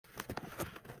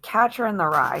Catcher in the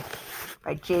Rye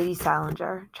by J.D.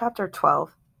 Salinger, Chapter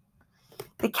 12.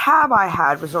 The cab I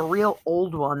had was a real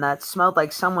old one that smelled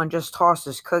like someone just tossed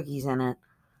his cookies in it.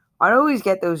 I'd always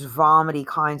get those vomity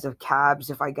kinds of cabs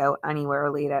if I go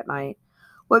anywhere late at night.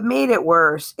 What made it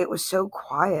worse, it was so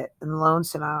quiet and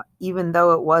lonesome out, even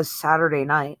though it was Saturday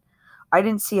night. I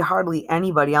didn't see hardly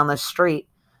anybody on the street.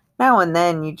 Now and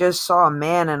then you just saw a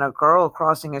man and a girl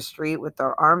crossing a street with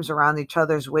their arms around each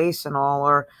other's waists and all,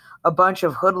 or a bunch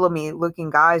of hoodlummy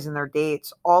looking guys in their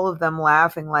dates, all of them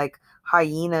laughing like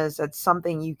hyenas at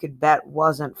something you could bet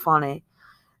wasn't funny.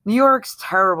 New York's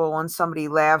terrible when somebody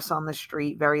laughs on the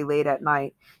street very late at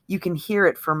night. You can hear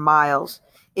it for miles.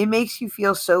 It makes you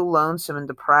feel so lonesome and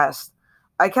depressed.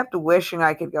 I kept wishing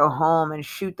I could go home and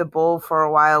shoot the bull for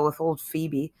a while with old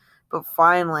Phoebe, but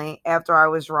finally, after I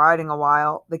was riding a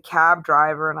while, the cab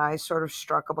driver and I sort of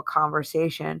struck up a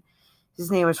conversation.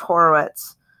 His name was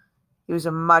Horowitz. He was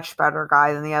a much better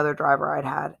guy than the other driver I'd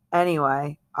had.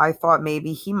 Anyway, I thought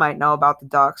maybe he might know about the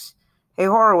ducks. "Hey,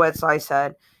 Horowitz," I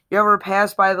said, "you ever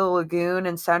pass by the lagoon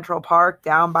in Central Park,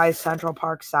 down by Central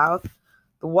Park South?"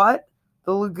 "The what?"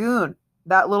 "The lagoon.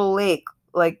 That little lake,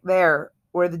 like there,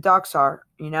 where the ducks are,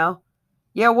 you know?"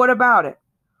 "Yeah, what about it?"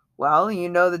 "Well, you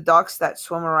know the ducks that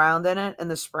swim around in it in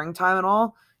the springtime and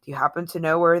all? Do you happen to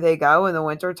know where they go in the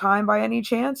wintertime by any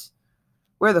chance?"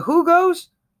 "Where the who goes?"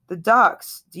 "The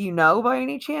ducks. Do you know by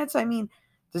any chance? I mean,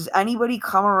 does anybody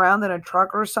come around in a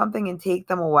truck or something and take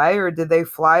them away, or did they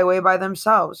fly away by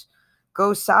themselves?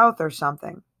 Go south or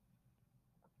something?"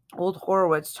 Old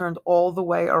Horowitz turned all the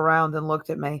way around and looked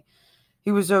at me.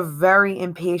 He was a very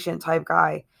impatient type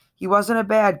guy. He wasn't a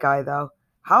bad guy, though.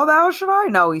 "How the hell should I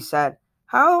know?" he said.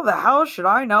 "How the hell should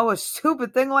I know a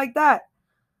stupid thing like that?"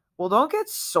 "Well, don't get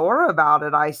sore about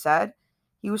it," I said.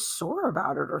 He was sore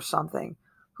about it or something.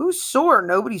 Who's sore?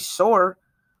 Nobody's sore.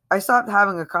 I stopped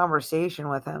having a conversation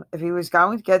with him if he was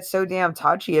going to get so damn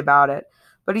touchy about it,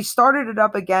 but he started it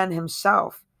up again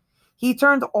himself. He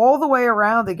turned all the way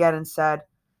around again and said,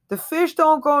 "The fish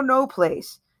don't go no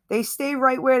place. They stay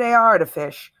right where they are, the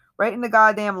fish, right in the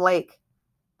goddamn lake."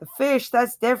 "The fish,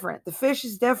 that's different. The fish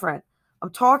is different.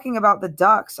 I'm talking about the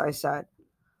ducks," I said.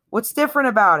 "What's different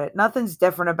about it?" "Nothing's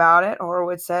different about it,"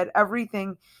 Horowitz said.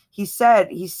 "Everything he said,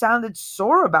 he sounded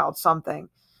sore about something.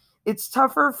 It's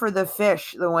tougher for the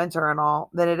fish, the winter and all,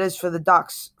 than it is for the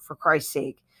ducks, for Christ's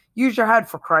sake. Use your head,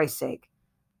 for Christ's sake."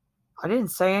 I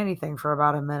didn't say anything for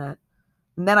about a minute.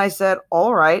 And then I said,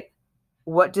 "All right,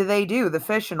 what do they do, the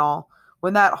fish and all,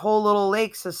 when that whole little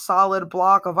lake's a solid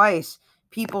block of ice,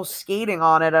 people skating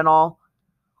on it and all?"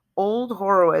 Old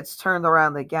Horowitz turned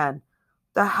around again.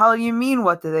 "The hell you mean,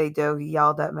 what do they do?" he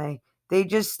yelled at me. "They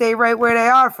just stay right where they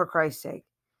are, for Christ's sake.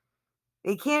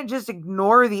 They can't just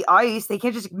ignore the ice. They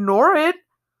can't just ignore it."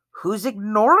 "Who's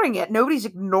ignoring it? Nobody's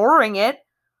ignoring it,"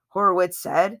 Horowitz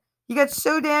said. He got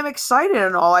so damn excited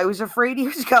and all, I was afraid he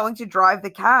was going to drive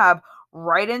the cab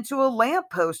right into a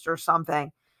lamppost or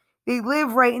something. "They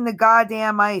live right in the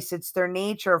goddamn ice. It's their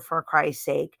nature, for Christ's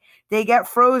sake. They get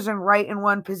frozen right in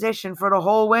one position for the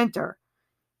whole winter."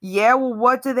 "Yeah, well,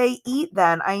 what do they eat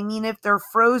then? I mean, if they're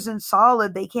frozen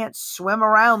solid, they can't swim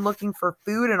around looking for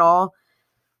food and all.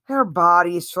 Their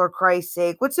bodies, for Christ's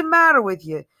sake. What's the matter with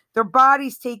you? Their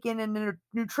bodies take in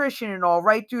nutrition and all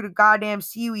right through the goddamn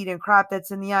seaweed and crap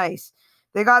that's in the ice.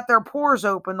 They got their pores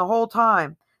open the whole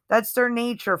time. That's their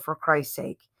nature, for Christ's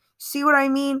sake. See what I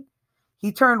mean?"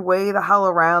 He turned way the hell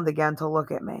around again to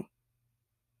look at me.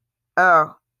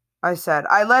 "Oh," I said.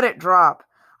 I let it drop.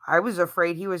 I was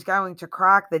afraid he was going to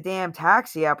crack the damn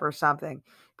taxi up or something.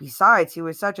 Besides, he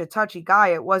was such a touchy guy,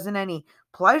 it wasn't any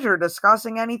pleasure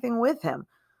discussing anything with him.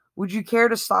 "Would you care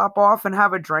to stop off and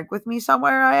have a drink with me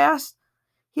somewhere?" I asked.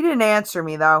 He didn't answer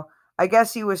me, though. I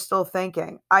guess he was still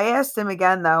thinking. I asked him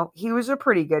again, though. He was a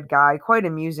pretty good guy, quite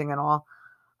amusing and all.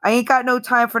 "I ain't got no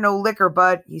time for no liquor,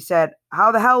 bud," he said.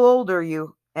 "How the hell old are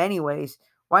you, anyways?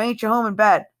 Why ain't you home in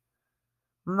bed?"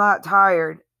 "I'm not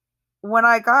tired." When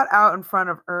I got out in front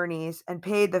of Ernie's and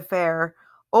paid the fare,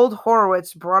 old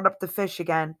Horowitz brought up the fish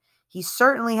again. He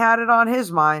certainly had it on his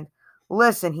mind.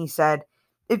 "Listen," he said,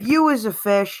 "if you was a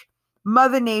fish,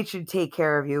 Mother Nature'd take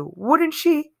care of you, wouldn't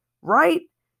she? Right?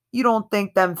 You don't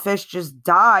think them fish just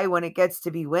die when it gets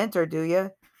to be winter, do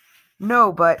you?"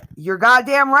 "No, but you're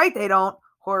goddamn right they don't,"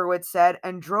 Horowitz said,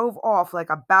 and drove off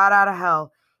like a bat out of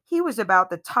hell. He was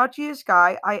about the touchiest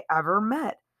guy I ever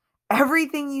met.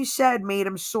 Everything you said made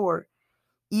him sore.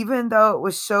 Even though it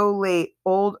was so late,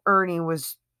 old Ernie's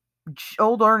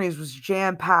was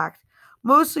jam-packed,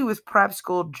 mostly with prep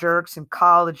school jerks and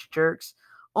college jerks.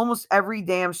 Almost every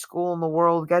damn school in the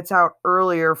world gets out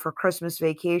earlier for Christmas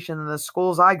vacation than the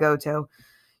schools I go to.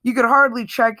 You could hardly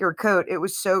check your coat, it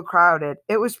was so crowded.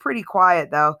 It was pretty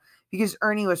quiet, though, because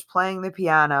Ernie was playing the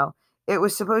piano. It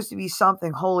was supposed to be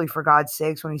something holy, for God's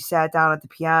sakes, when he sat down at the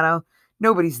piano.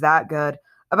 Nobody's that good.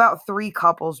 About 3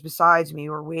 couples besides me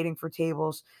were waiting for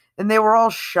tables, and they were all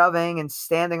shoving and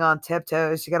standing on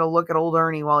tiptoes to get a look at old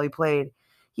Ernie while he played.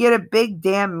 He had a big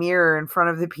damn mirror in front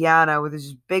of the piano with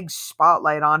his big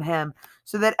spotlight on him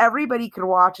so that everybody could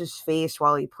watch his face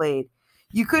while he played.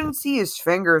 You couldn't see his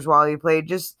fingers while he played,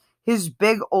 just his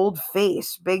big old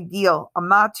face. Big deal. I'm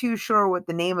not too sure what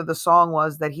the name of the song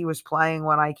was that he was playing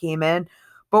when I came in,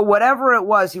 but whatever it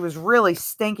was, he was really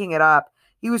stinking it up.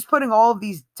 He was putting all of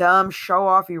these dumb,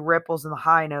 show-offy ripples in the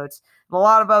high notes and a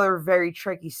lot of other very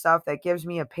tricky stuff that gives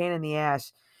me a pain in the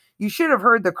ass. You should have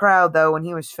heard the crowd, though, when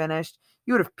he was finished.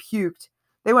 You would have puked.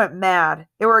 They went mad.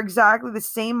 They were exactly the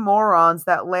same morons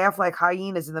that laugh like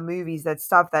hyenas in the movies at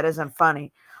stuff that isn't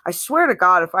funny. I swear to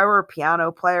God, if I were a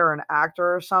piano player or an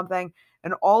actor or something,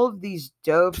 and all of these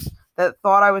dopes that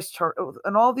thought I was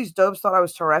and all of these dopes thought I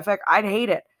was terrific, I'd hate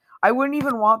it. I wouldn't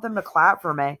even want them to clap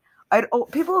for me.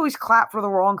 People always clap for the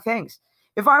wrong things.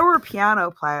 If I were a piano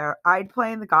player, I'd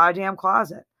play in the goddamn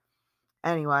closet.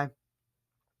 Anyway,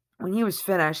 when he was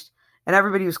finished and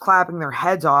everybody was clapping their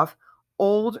heads off,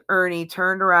 old Ernie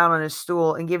turned around on his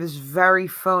stool and gave his very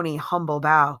phony, humble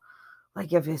bow.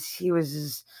 Like if he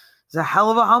was a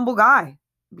hell of a humble guy.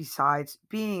 Besides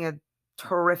being a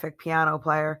terrific piano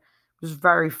player, it was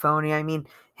very phony. I mean,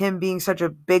 him being such a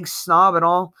big snob and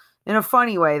all. In a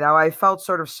funny way, though, I felt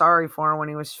sort of sorry for him when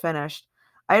he was finished.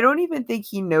 I don't even think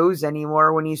he knows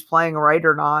anymore when he's playing right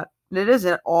or not. And it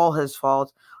isn't all his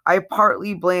fault. I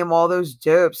partly blame all those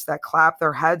dopes that clap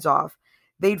their heads off.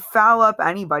 They'd foul up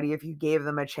anybody if you gave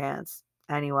them a chance.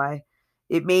 Anyway,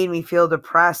 it made me feel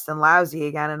depressed and lousy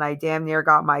again, and I damn near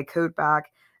got my coat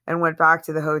back and went back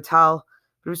to the hotel.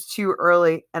 But it was too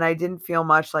early, and I didn't feel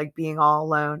much like being all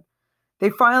alone. They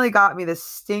finally got me this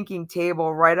stinking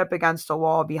table right up against a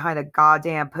wall behind a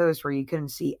goddamn post where you couldn't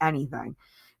see anything.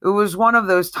 It was one of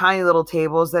those tiny little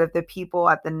tables that if the people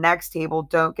at the next table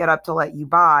don't get up to let you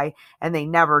by, and they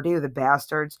never do, the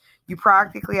bastards, you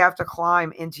practically have to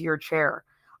climb into your chair.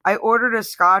 I ordered a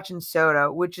scotch and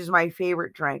soda, which is my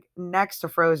favorite drink, next to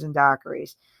frozen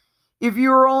daiquiris. If you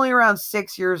were only around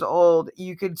 6 years old,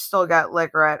 you could still get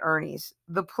liquor at Ernie's.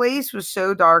 The place was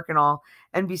so dark and all,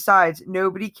 and besides,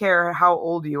 nobody cared how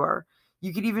old you were.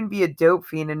 You could even be a dope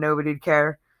fiend and nobody'd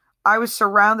care. I was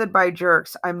surrounded by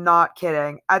jerks, I'm not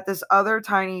kidding. At this other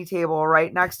tiny table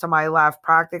right next to my left,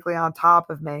 practically on top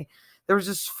of me, there was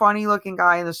this funny looking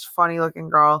guy and this funny looking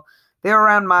girl. They were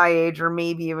around my age or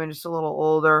maybe even just a little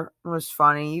older. It was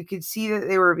funny. You could see that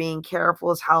they were being careful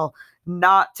as hell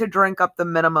not to drink up the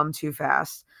minimum too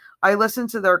fast. I listened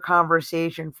to their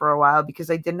conversation for a while because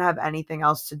I didn't have anything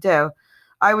else to do.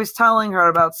 I was telling her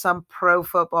about some pro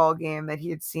football game that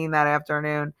he had seen that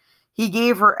afternoon. He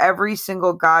gave her every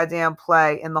single goddamn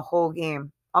play in the whole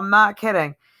game. I'm not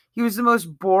kidding. He was the most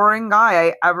boring guy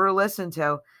I ever listened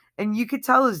to. And you could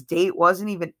tell his date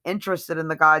wasn't even interested in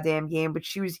the goddamn game, but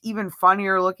she was even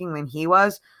funnier looking than he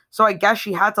was. So I guess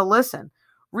she had to listen.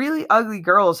 Really ugly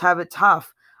girls have it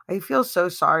tough. I feel so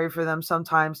sorry for them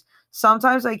sometimes.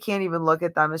 Sometimes I can't even look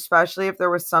at them, especially if there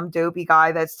was some dopey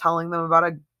guy that's telling them about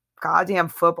a goddamn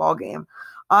football game.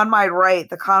 On my right,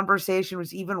 the conversation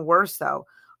was even worse, though.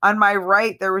 On my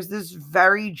right, there was this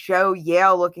very Joe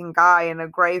Yale looking guy in a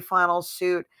gray flannel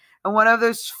suit and one of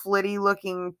those flitty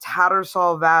looking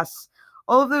Tattersall vests.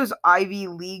 All of those Ivy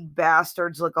League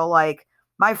bastards look alike.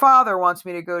 My father wants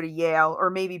me to go to Yale or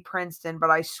maybe Princeton,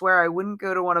 but I swear I wouldn't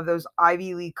go to one of those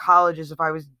Ivy League colleges if I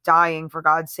was dying, for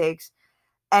God's sakes.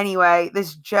 Anyway,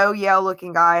 this Joe Yale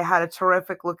looking guy had a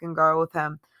terrific looking girl with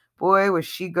him. Boy, was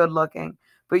she good looking.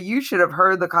 But you should have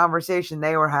heard the conversation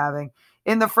they were having.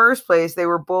 In the first place, they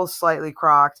were both slightly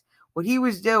crocked. What he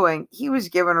was doing, he was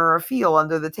giving her a feel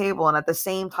under the table and at the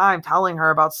same time telling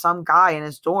her about some guy in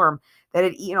his dorm that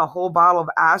had eaten a whole bottle of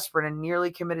aspirin and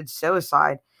nearly committed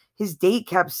suicide. His date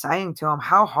kept saying to him,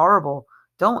 "How horrible.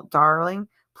 Don't, darling.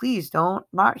 Please don't.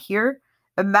 Not here."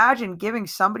 Imagine giving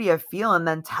somebody a feel and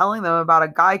then telling them about a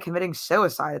guy committing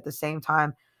suicide at the same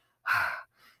time.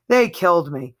 They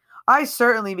killed me. I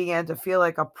certainly began to feel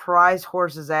like a prize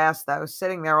horse's ass, though,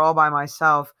 sitting there all by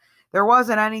myself. There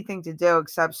wasn't anything to do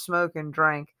except smoke and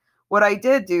drink. What I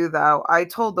did do, though, I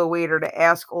told the waiter to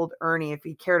ask old Ernie if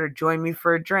he'd care to join me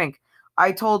for a drink.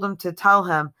 I told him to tell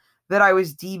him that I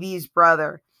was DB's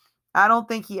brother. I don't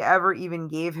think he ever even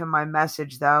gave him my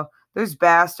message, though. Those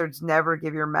bastards never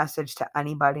give your message to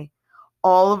anybody.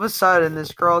 All of a sudden,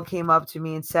 this girl came up to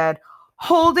me and said,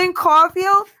 "Holden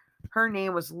Caulfield?" Her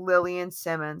name was Lillian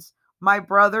Simmons. My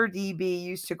brother DB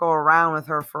used to go around with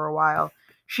her for a while.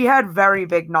 She had very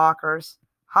big knockers.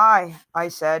 Hi, I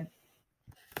said.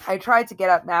 I tried to get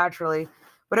up naturally,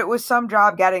 but it was some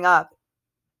job getting up.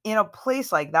 In a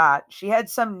place like that, she had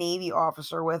some Navy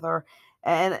officer with her,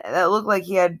 and it looked like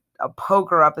he had a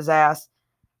poker up his ass.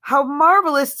 How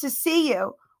marvelous to see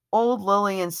you, old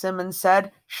Lillian Simmons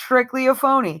said, strictly a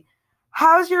phony.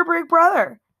 How's your big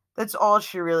brother? That's all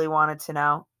she really wanted to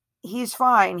know. He's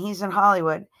fine. He's in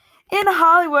Hollywood. In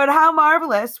Hollywood? How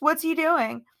marvelous. What's he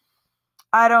doing?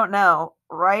 I don't know.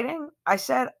 Writing? I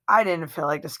said I didn't feel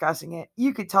like discussing it.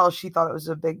 You could tell she thought it was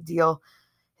a big deal,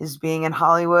 his being in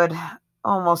Hollywood.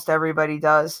 Almost everybody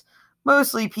does.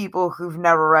 Mostly people who've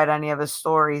never read any of his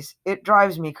stories. It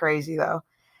drives me crazy, though.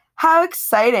 How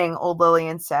exciting, old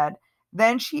Lillian said.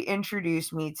 Then she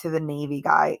introduced me to the Navy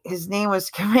guy. His name was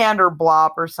Commander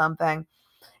Blop or something.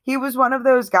 He was one of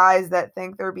those guys that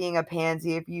think they're being a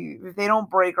pansy if they don't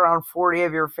break around 40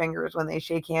 of your fingers when they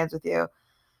shake hands with you.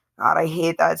 God, I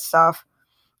hate that stuff.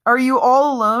 Are you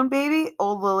all alone, baby?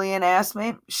 Old Lillian asked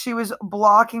me. She was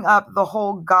blocking up the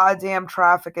whole goddamn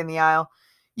traffic in the aisle.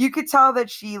 You could tell that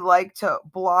she liked to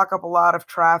block up a lot of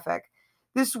traffic.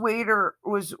 This waiter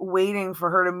was waiting for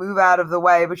her to move out of the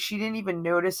way, but she didn't even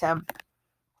notice him.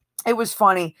 It was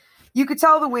funny. You could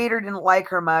tell the waiter didn't like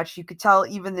her much. You could tell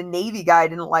even the Navy guy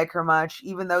didn't like her much,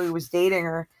 even though he was dating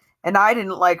her. And I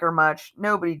didn't like her much.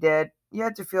 Nobody did. You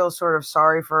had to feel sort of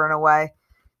sorry for her in a way.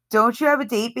 Don't you have a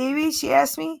date, baby? She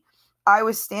asked me. I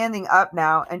was standing up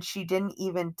now, and she didn't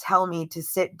even tell me to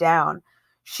sit down.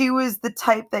 She was the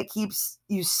type that keeps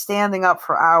you standing up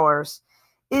for hours.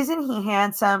 Isn't he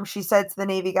handsome? She said to the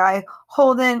Navy guy.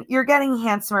 Holden, you're getting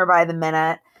handsomer by the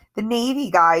minute. The Navy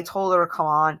guy told her to come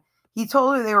on. He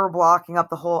told her they were blocking up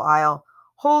the whole aisle.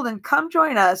 Holden, come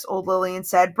join us, old Lillian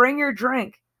said. Bring your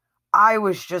drink. I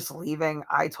was just leaving,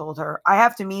 I told her. I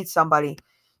have to meet somebody.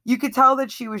 You could tell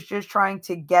that she was just trying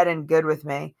to get in good with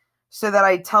me so that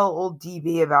I'd tell old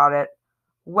DB about it.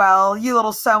 Well, you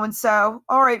little so-and-so,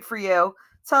 all right for you.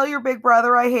 Tell your big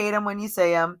brother I hate him when you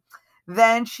see him.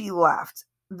 Then she left.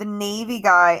 The Navy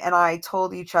guy and I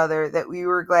told each other that we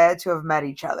were glad to have met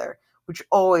each other, which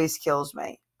always kills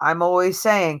me. I'm always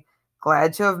saying,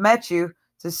 glad to have met you,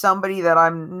 to somebody that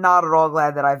I'm not at all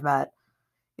glad that I've met.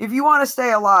 If you want to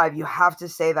stay alive, you have to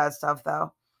say that stuff,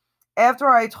 though. After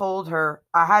I told her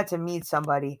I had to meet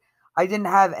somebody, I didn't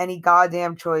have any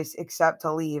goddamn choice except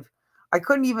to leave. I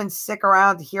couldn't even stick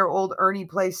around to hear old Ernie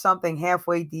play something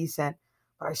halfway decent,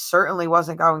 but I certainly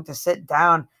wasn't going to sit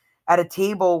down at a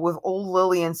table with old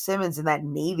Lillian Simmons and that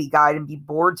Navy guy and be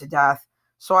bored to death.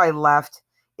 So I left.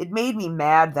 It made me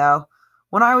mad, though.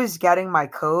 When I was getting my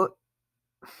coat,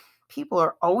 people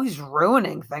are always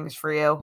ruining things for you.